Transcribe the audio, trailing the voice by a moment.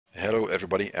Hello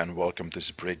everybody and welcome to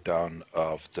this breakdown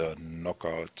of the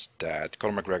knockout that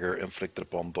Conor McGregor inflicted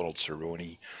upon Donald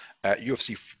Cerrone at UFC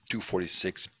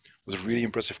 246. It was a really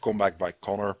impressive comeback by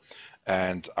Conor,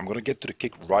 and I'm going to get to the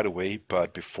kick right away,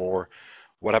 but before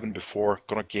what happened before,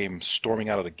 Conor came storming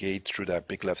out of the gate through that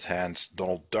big left hand.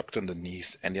 Donald ducked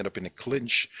underneath and ended up in a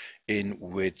clinch in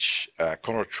which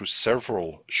Conor threw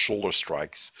several shoulder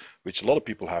strikes, which a lot of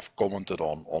people have commented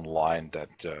on online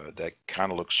that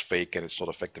kind of looks fake and it's not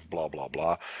effective, blah, blah,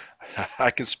 blah. I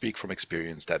can speak from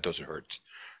experience that doesn't hurt.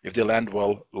 If they land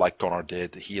well, like Conor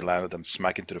did, he landed them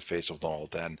smack into the face of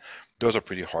Donald, and those are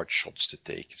pretty hard shots to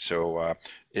take. So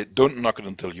don't knock it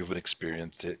until you've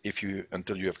experienced it.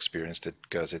 Until you have experienced it,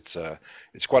 because it's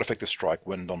quite effective strike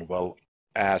when done well,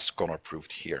 as Conor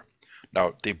proved here.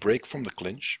 Now they break from the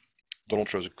clinch. Donald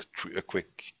throws a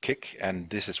quick kick, and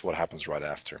this is what happens right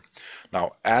after.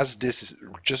 Now, as this is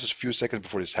just a few seconds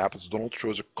before this happens, Donald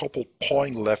throws a couple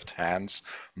pawing left hands,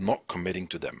 not committing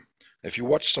to them. If you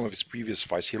watch some of his previous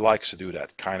fights, he likes to do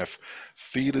that, kind of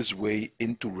feel his way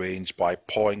into range by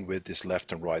pawing with his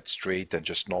left and right straight and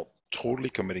just not totally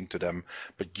committing to them,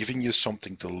 but giving you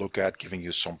something to look at, giving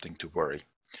you something to worry.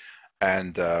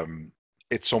 And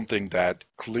it's something that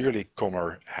clearly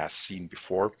Conor has seen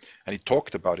before, and he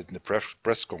talked about it in the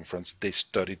press conference. They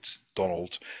studied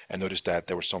Donald and noticed that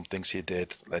there were some things he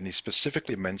did, and he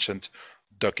specifically mentioned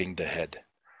ducking the head.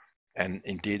 And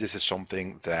indeed, this is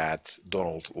something that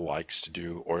Donald likes to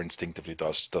do or instinctively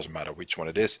does, doesn't matter which one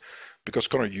it is, because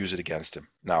Conor used it against him.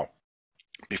 Now,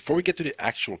 before we get to the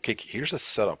actual kick, here's a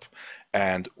setup.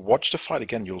 And watch the fight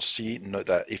again, you'll see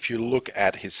that if you look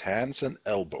at his hands and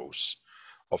elbows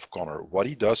of Conor, what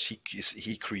he does,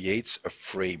 he creates a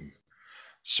frame.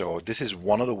 So this is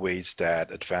one of the ways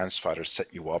that advanced fighters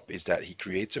set you up, is that he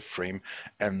creates a frame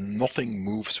and nothing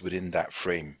moves within that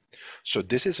frame. So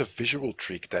this is a visual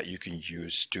trick that you can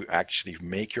use to actually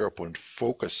make your opponent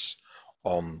focus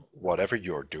on whatever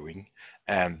you're doing,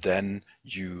 and then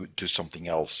you do something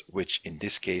else, which in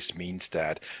this case means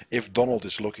that if Donald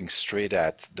is looking straight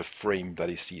at the frame that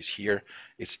he sees here,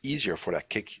 it's easier for that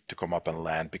kick to come up and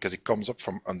land because it comes up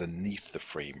from underneath the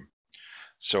frame.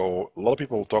 So a lot of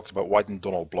people talked about why didn't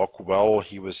Donald block? Well,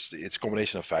 it's a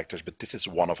combination of factors, but this is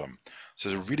one of them. So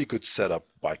it's a really good setup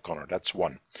by Conor. That's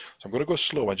one. So I'm going to go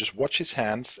slow and just watch his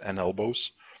hands and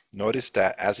elbows. Notice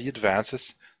that as he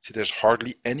advances, see there's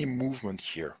hardly any movement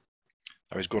here.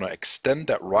 Now he's going to extend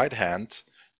that right hand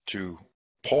to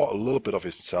paw a little bit of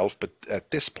himself, but at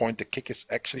this point the kick is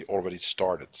actually already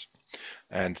started.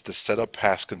 And the setup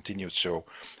has continued. So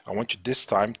I want you this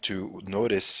time to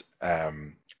notice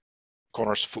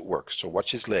Conor's footwork. So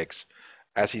watch his legs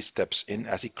as he steps in,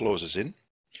 as he closes in.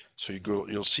 So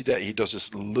you'll see that he does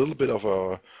this little bit of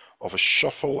a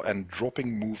shuffle and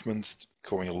dropping movement,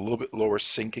 going a little bit lower,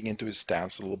 sinking into his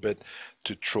stance a little bit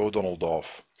to throw Donald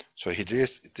off. So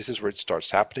this is where it starts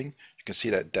happening. You can see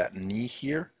that that knee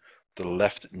here, the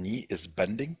left knee is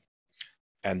bending,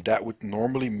 and that would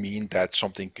normally mean that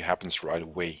something happens right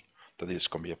away. That is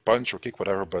going to be a punch or kick,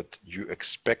 whatever, but you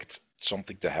expect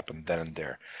something to happen then and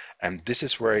there. And this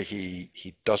is where he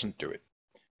doesn't do it.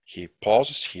 He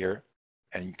pauses here,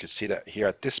 and you can see that here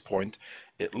at this point,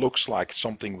 it looks like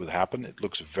something would happen. It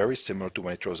looks very similar to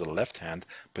when he throws a left hand,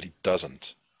 but he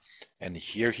doesn't. And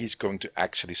here he's going to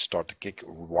actually start the kick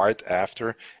right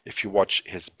after. If you watch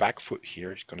his back foot here,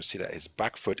 you're going to see that his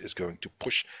back foot is going to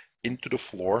push into the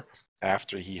floor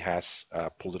after he has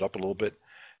pulled it up a little bit.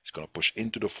 It's going to push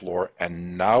into the floor,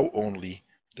 and now only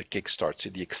the kick starts. See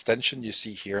the extension you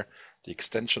see here, the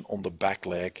extension on the back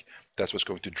leg, that's what's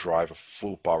going to drive a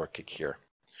full power kick here.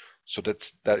 So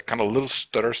that's that kind of little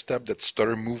stutter step, that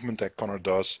stutter movement that Conor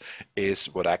does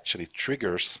is what actually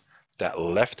triggers that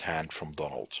left hand from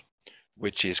Donald,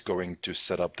 which is going to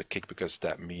set up the kick, because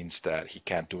that means that he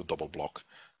can't do a double block,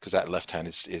 because that left hand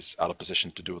is out of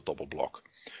position to do a double block.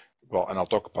 Well, and I'll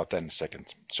talk about that in a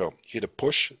second. So here the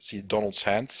push, see Donald's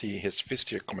hand, see his fist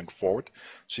here coming forward.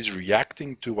 So he's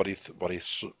reacting to what he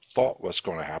thought was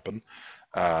going to happen,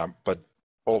 but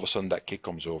all of a sudden that kick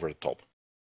comes over the top.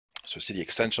 So see the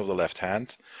extension of the left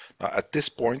hand. Now at this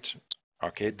point,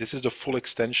 okay, this is the full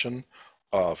extension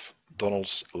of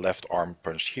Donald's left arm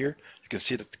punched here. You can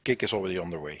see that the kick is already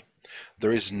underway.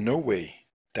 There is no way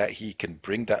that he can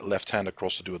bring that left hand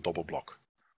across to do a double block.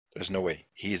 There's no way.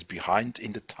 He is behind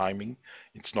in the timing.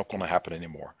 It's not going to happen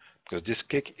anymore, because this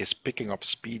kick is picking up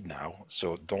speed now.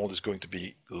 So Donald is going to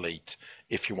be late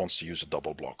if he wants to use a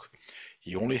double block.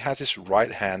 He only has his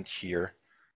right hand here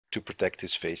to protect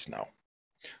his face now.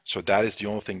 So that is the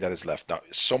only thing that is left. Now,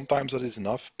 sometimes that is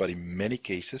enough, but in many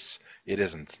cases it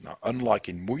isn't. Now, unlike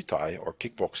in Muay Thai or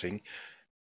kickboxing,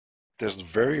 there's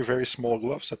very, very small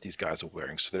gloves that these guys are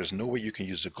wearing, so there's no way you can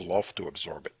use the glove to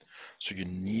absorb it. So you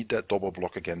need that double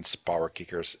block against power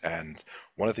kickers. And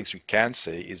one of the things we can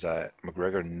say is that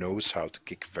McGregor knows how to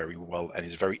kick very well and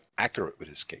is very accurate with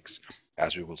his kicks,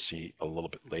 as we will see a little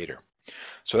bit later.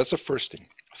 So that's the first thing.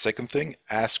 Second thing,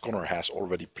 as Conor has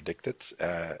already predicted,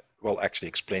 well, actually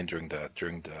explained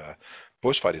during the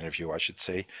post-fight interview, I should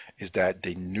say, is that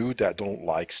they knew that Donald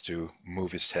likes to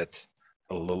move his head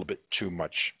a little bit too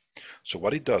much. So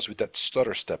what he does with that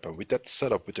stutter step and with that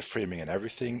setup, with the framing and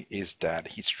everything, is that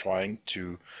he's trying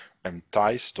to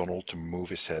entice Donald to move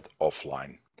his head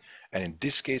offline. And in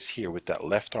this case here, with that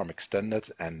left arm extended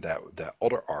and that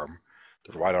other arm,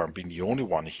 the right arm being the only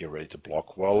one here ready to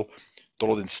block, well,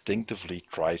 Donald instinctively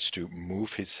tries to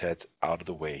move his head out of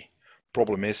the way.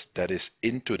 Problem is that is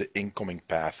into the incoming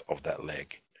path of that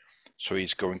leg. So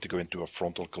he's going to go into a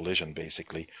frontal collision,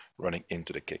 basically running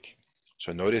into the kick.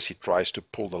 So notice he tries to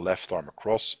pull the left arm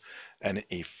across and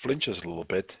he flinches a little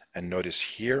bit, and notice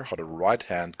here how the right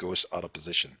hand goes out of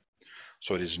position.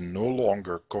 So it is no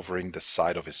longer covering the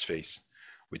side of his face,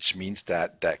 which means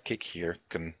that that kick here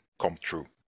can come through.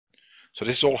 So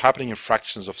this is all happening in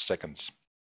fractions of seconds.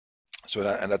 So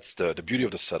that's the beauty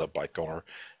of the setup by Conor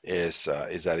is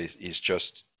that he's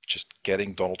just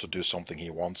getting Donald to do something he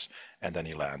wants, and then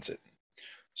he lands it.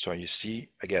 So you see,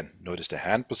 again, notice the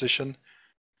hand position.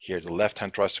 Here the left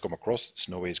hand tries to come across, there's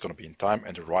no way he's going to be in time,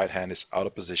 and the right hand is out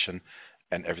of position,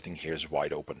 and everything here is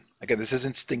wide open. Again, this is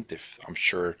instinctive. I'm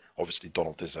sure, obviously,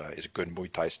 Donald is a good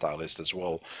Muay Thai stylist as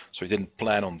well, so he didn't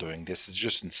plan on doing this. It's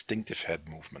just instinctive head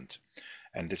movement.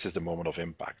 And this is the moment of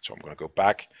impact. So I'm going to go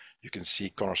back. You can see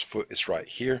Conor's foot is right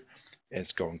here, and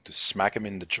it's going to smack him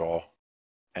in the jaw,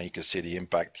 and you can see the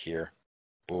impact here.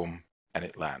 Boom, and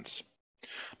it lands.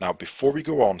 Now, before we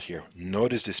go on here,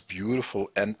 notice this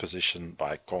beautiful end position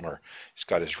by Conor. He's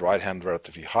got his right hand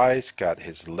relatively high, he's got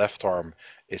his left arm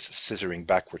is scissoring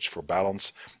backwards for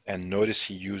balance, and notice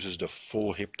he uses the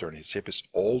full hip turn. His hip is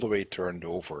all the way turned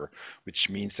over, which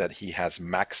means that he has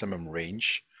maximum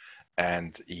range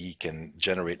and he can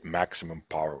generate maximum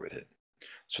power with it.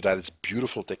 So that is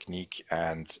beautiful technique,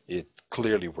 and it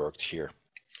clearly worked here.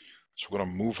 So we're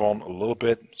going to move on a little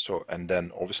bit. So, and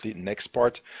then obviously next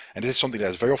part, and this is something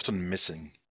that's very often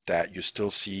missing, that you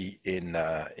still see in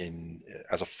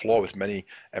as a flaw with many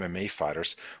MMA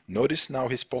fighters. Notice now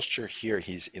his posture here.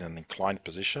 He's in an inclined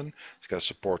position. He's got a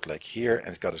support leg here, and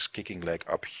he's got his kicking leg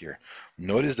up here.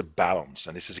 Notice the balance,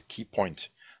 and this is a key point.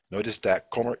 Notice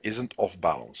that Conor isn't off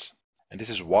balance, and this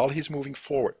is while he's moving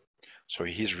forward. So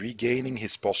he's regaining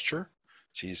his posture.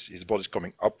 So his body's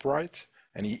coming upright,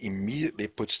 and he immediately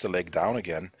puts the leg down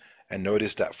again. And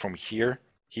notice that from here,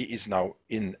 he is now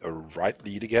in a right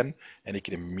lead again, and he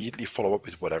can immediately follow up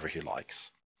with whatever he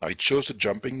likes. Now, he chose the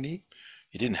jumping knee.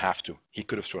 He didn't have to. He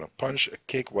could have thrown a punch, a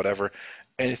kick, whatever,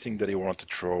 anything that he wanted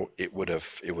to throw. It would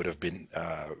have been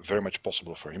very much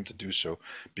possible for him to do so,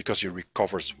 because he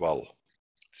recovers well.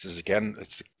 This is, again,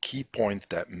 it's a key point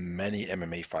that many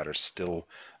MMA fighters still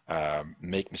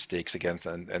make mistakes against,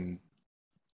 and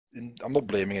I'm not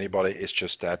blaming anybody. It's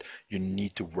just that you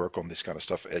need to work on this kind of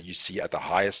stuff. As you see at the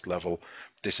highest level,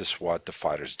 this is what the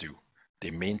fighters do. They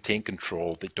maintain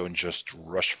control. They don't just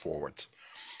rush forward.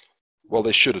 Well,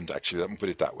 they shouldn't, actually. Let me put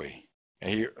it that way.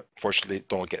 And here, fortunately,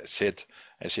 Donald gets hit.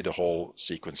 I see the whole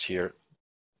sequence here.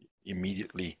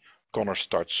 Immediately, Conor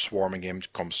starts swarming him,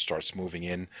 starts moving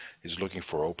in. He's looking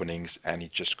for openings, and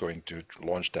he's just going to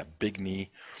launch that big knee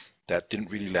that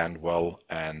didn't really land well,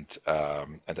 and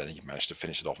then he managed to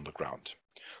finish it off on the ground.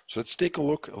 So let's take a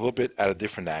look a little bit at a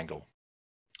different angle.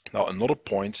 Now, another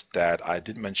point that I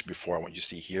did mention before, I want you to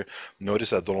see here,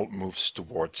 notice that Donald moves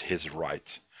towards his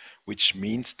right, which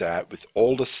means that with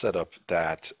all the setup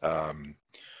that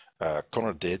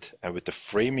Conor did, and with the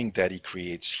framing that he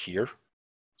creates here,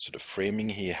 so the framing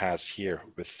he has here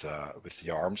with the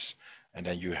arms, and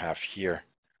then you have here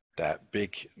that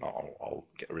big, I'll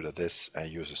get rid of this and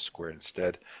use a square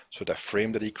instead. So that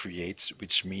frame that he creates,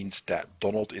 which means that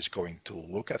Donald is going to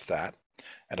look at that,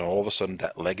 and then all of a sudden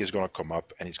that leg is going to come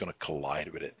up and he's going to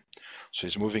collide with it. So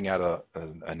he's moving at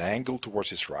an angle towards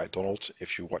his right, Donald.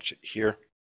 If you watch it here,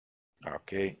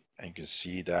 okay, and you can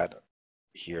see that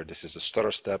here, this is the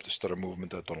stutter step, the stutter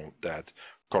movement that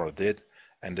Conor did,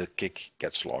 and the kick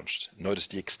gets launched. Notice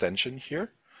the extension here.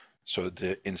 So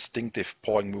the instinctive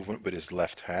pawing movement with his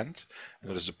left hand, and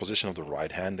notice the position of the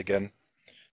right hand again,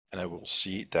 and I will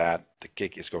see that the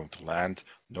kick is going to land.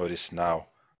 Notice now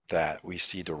that we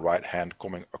see the right hand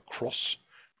coming across,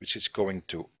 which is going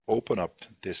to open up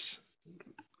this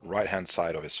right hand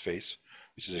side of his face,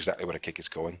 which is exactly where the kick is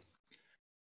going.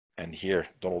 And here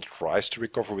Donald tries to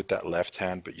recover with that left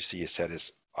hand, but you see his head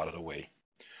is out of the way.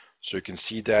 So you can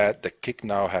see that the kick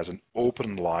now has an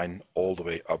open line all the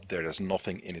way up there. There's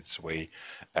nothing in its way.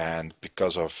 And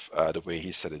because of the way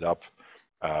he set it up,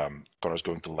 Conor's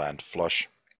going to land flush.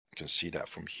 You can see that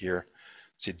from here.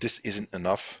 See, this isn't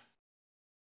enough.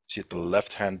 See, the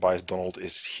left hand by Donald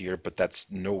is here, but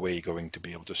that's no way going to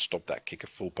be able to stop that kick, a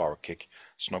full power kick.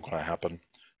 It's not going to happen.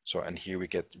 So, and here we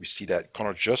see that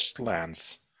Conor just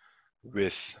lands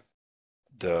with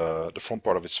the front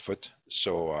part of his foot,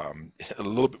 so a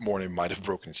little bit more and he might have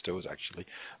broken his toes actually,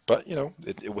 but you know,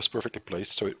 it was perfectly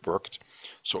placed, so it worked.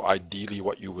 So ideally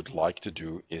what you would like to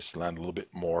do is land a little bit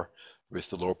more with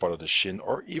the lower part of the shin,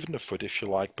 or even the foot if you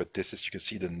like, but this is, you can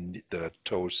see the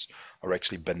toes are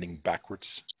actually bending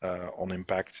backwards on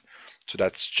impact, so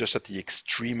that's just at the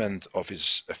extreme end of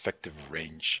his effective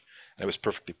range, and it was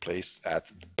perfectly placed at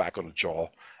the back of the jaw,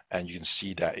 and you can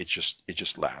see that it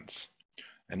just lands.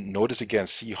 And notice again,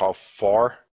 see how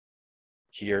far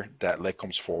here that leg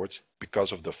comes forward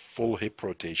because of the full hip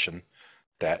rotation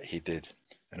that he did.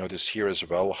 And notice here as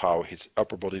well how his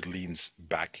upper body leans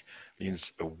back,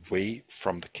 leans away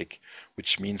from the kick,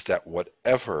 which means that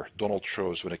whatever Donald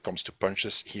throws when it comes to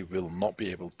punches, he will not be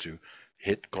able to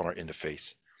hit Conor in the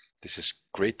face. This is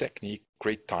great technique,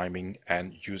 great timing,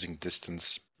 and using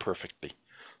distance perfectly.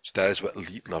 So that is what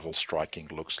elite level striking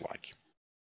looks like.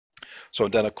 So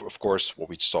then, of course, what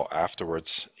we saw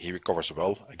afterwards, he recovers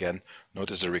well. Again,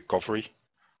 notice the recovery.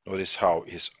 Notice how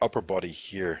his upper body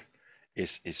here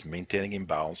is maintaining in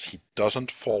balance. He doesn't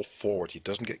fall forward. He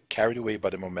doesn't get carried away by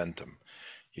the momentum.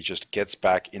 He just gets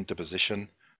back into position,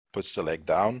 puts the leg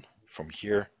down from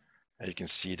here. And you can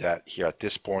see that here at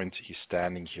this point, he's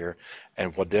standing here,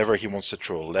 and whatever he wants to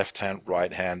throw, left hand,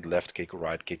 left kick,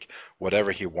 right kick,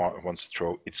 whatever he wants to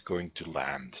throw, it's going to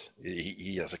land.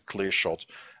 He has a clear shot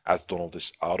as Donald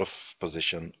is out of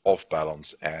position, off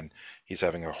balance, and he's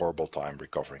having a horrible time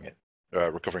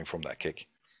recovering from that kick.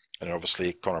 And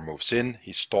obviously Conor moves in,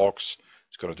 he stalks,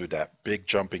 he's going to do that big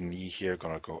jumping knee here,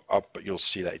 going to go up, but you'll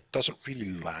see that it doesn't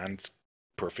really land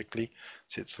perfectly.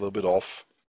 See, it's a little bit off.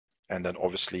 And then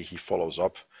obviously he follows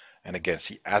up, and again,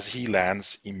 see, as he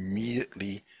lands,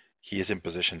 immediately he is in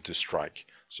position to strike.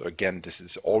 So again, this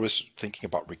is always thinking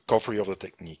about recovery of the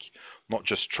technique, not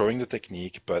just throwing the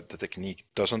technique, but the technique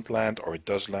doesn't land or it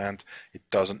does land, it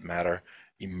doesn't matter.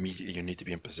 Immediately you need to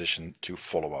be in position to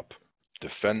follow up,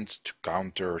 defend, to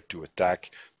counter, to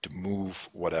attack, to move,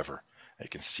 whatever. And you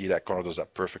can see that Conor does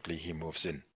that perfectly. He moves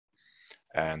in.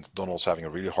 And Donald's having a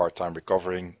really hard time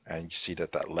recovering, and you see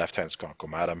that that left hand is going to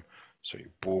come at him. So you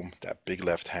boom, that big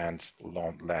left hand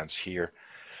lands here.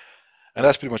 And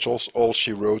that's pretty much all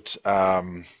she wrote. I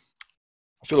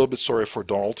feel a little bit sorry for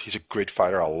Donald. He's a great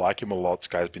fighter. I like him a lot. This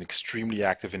guy has been extremely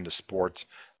active in the sport,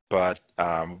 but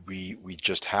we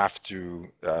just have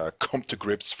to come to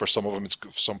grips. For some of them,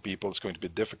 for some people, it's going to be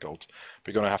difficult.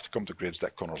 We're going to have to come to grips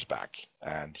that Conor's back,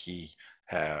 and he's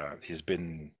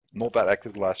been not that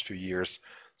active the last few years,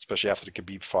 especially after the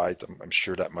Khabib fight. I'm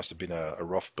sure that must have been a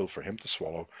rough pill for him to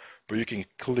swallow. But you can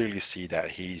clearly see that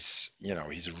he's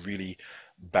really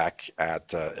back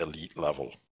at elite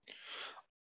level.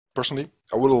 Personally,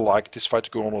 I would have liked this fight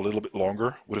to go on a little bit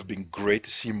longer. Would have been great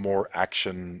to see more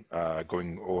action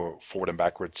going forward and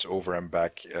backwards, over and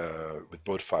back, with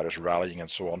both fighters rallying and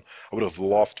so on. I would have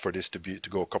loved for this to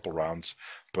go a couple rounds,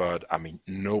 but I mean,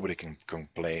 nobody can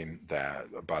complain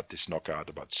about this knockout,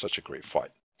 about such a great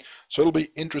fight. So it'll be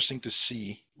interesting to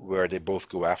see where they both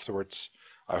go afterwards.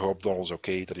 I hope Donald's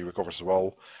okay, that he recovers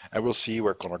well, and we'll see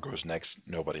where Conor goes next.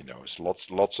 Nobody knows.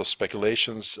 Lots of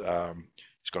speculations.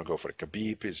 He's going to go for the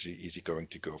Khabib. Is he going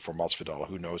to go for Masvidal?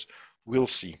 Who knows? We'll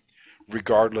see.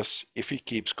 Regardless, if he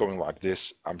keeps going like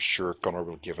this, I'm sure Conor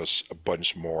will give us a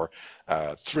bunch more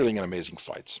thrilling and amazing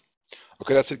fights.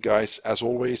 Okay, that's it, guys. As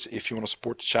always, if you want to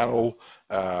support the channel,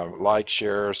 like,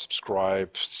 share,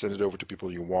 subscribe, send it over to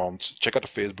people you want. Check out the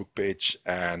Facebook page,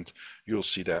 and you'll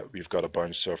see that we've got a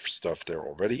bunch of stuff there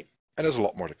already, and there's a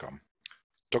lot more to come.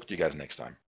 Talk to you guys next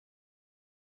time.